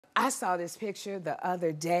I saw this picture the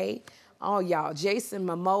other day. Oh, y'all, Jason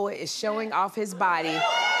Momoa is showing off his body.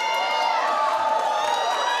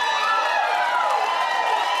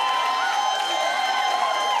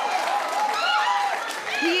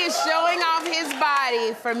 He is showing off his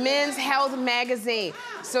body for Men's Health magazine.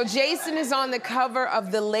 So Jason is on the cover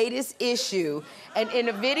of the latest issue, and in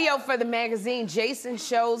a video for the magazine, Jason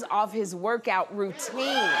shows off his workout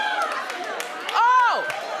routine. Oh!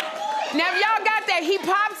 Now, if y'all got that, he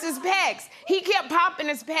pops his pecs. He kept popping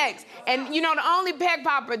his pecs. And, you know, the only pec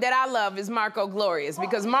popper that I love is Marco Glorious,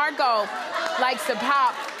 because Marco likes to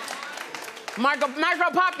pop. Marco,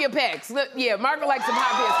 pop your pecs. Look, yeah, Marco likes to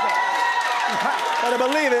pop his pecs. Better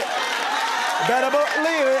believe it. Better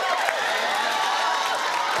believe it.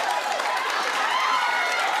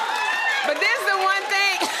 But this is the one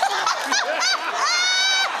thing.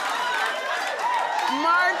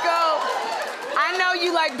 Marco, I know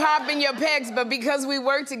you like popping your pecs, but because we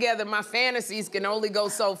work together, my fantasies can only go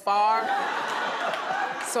so far.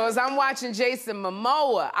 So as I'm watching Jason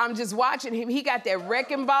Momoa, I'm just watching him. He got that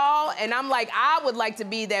wrecking ball, and I'm like, I would like to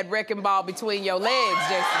be that wrecking ball between your legs,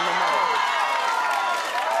 Jason Momoa.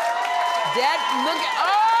 Look at,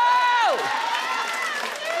 oh!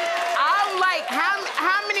 I'm like,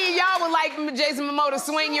 how many of y'all would like Jason Momoa to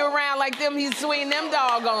swing you around like them? He's swinging them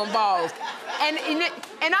doggone balls. And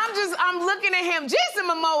I'm looking at him. Jason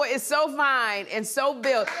Momoa is so fine and so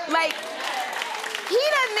built. Like, he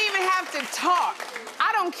doesn't even have to talk.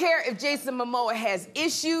 I don't care if Jason Momoa has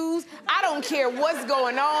issues. I don't care what's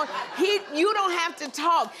going on. You don't have to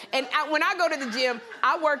talk. And when I go to the gym,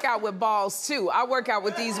 I work out with balls, too. I work out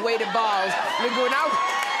with these weighted balls. And let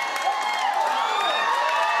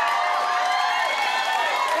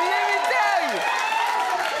me tell you.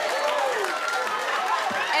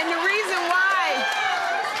 And the reason why,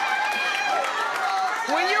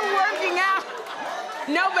 when you're working out,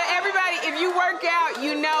 no, but everybody, if you work out,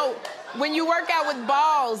 you know, when you work out with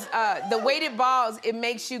balls, the weighted balls, it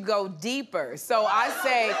makes you go deeper. So I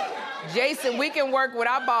say, Jason, we can work with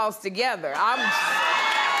our balls together.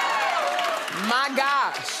 My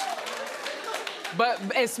gosh. But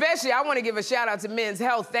especially, I want to give a shout out to Men's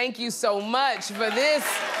Health. Thank you so much for this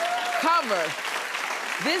cover.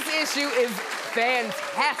 This issue is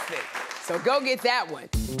fantastic. So go get that one.